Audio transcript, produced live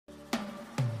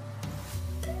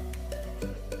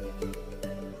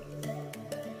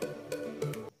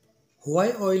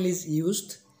Why oil is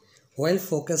used while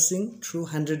focusing through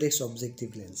 100x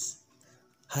objective lens?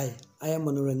 Hi, I am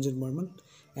Manoranjan Burman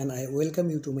and I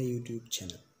welcome you to my YouTube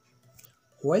channel.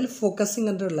 While focusing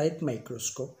under light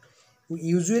microscope, we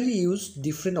usually use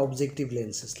different objective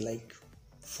lenses like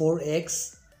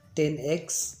 4x,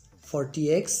 10x,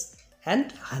 40x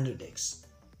and 100x.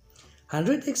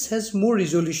 100x has more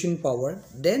resolution power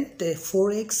than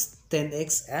 4x,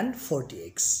 10x and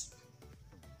 40x.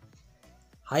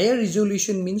 Higher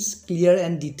resolution means clear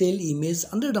and detailed image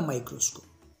under the microscope.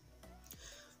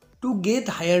 To get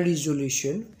higher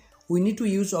resolution, we need to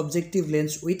use objective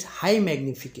lens with high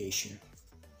magnification.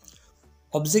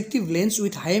 Objective lens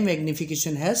with high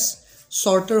magnification has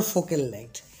shorter focal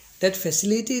length that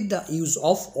facilitates the use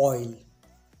of oil.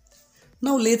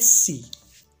 Now let's see.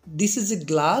 This is a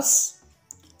glass.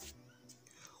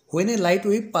 When a light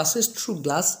wave passes through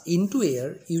glass into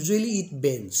air, usually it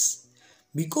bends,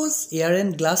 because air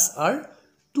and glass are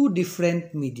two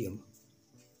different medium.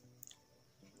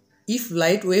 If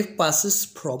light wave passes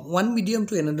from one medium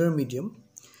to another medium,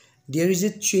 there is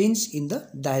a change in the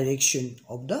direction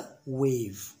of the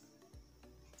wave.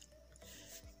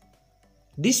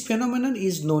 This phenomenon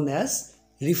is known as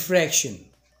refraction.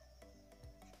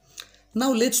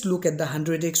 Now let's look at the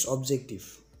 100x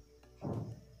objective.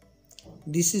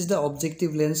 This is the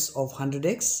objective lens of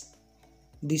 100x.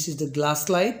 This is the glass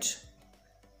light.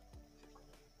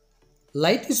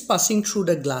 Light is passing through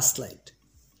the glass light.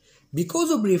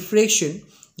 Because of refraction,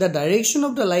 the direction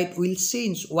of the light will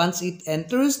change once it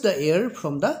enters the air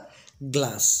from the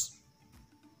glass.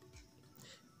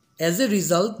 As a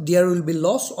result, there will be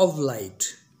loss of light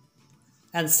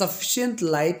and sufficient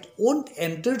light won't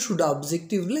enter through the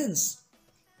objective lens.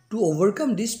 To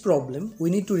overcome this problem, we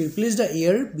need to replace the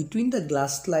air between the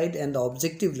glass slide and the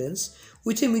objective lens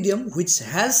with a medium which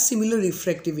has similar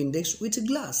refractive index with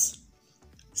glass.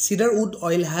 Cedar wood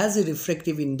oil has a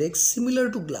refractive index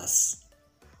similar to glass.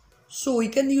 So we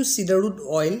can use cedar wood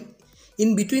oil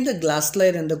in between the glass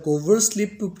slide and the cover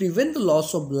slip to prevent the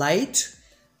loss of light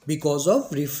because of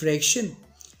refraction,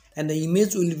 and the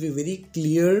image will be very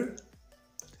clear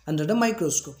under the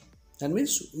microscope. That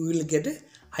means we will get a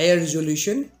higher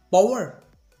resolution power.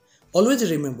 Always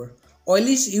remember, oil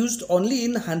is used only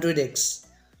in 100x.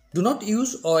 Do not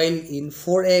use oil in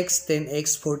 4x,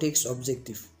 10x, 40x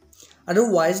objective.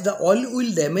 Otherwise, the oil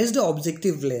will damage the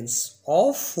objective lens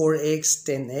of 4x,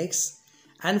 10x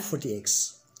and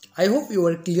 40x. I hope you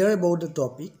are clear about the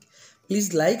topic.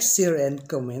 Please like, share and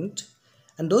comment.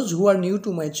 And those who are new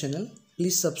to my channel,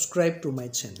 please subscribe to my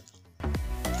channel.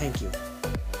 Thank you.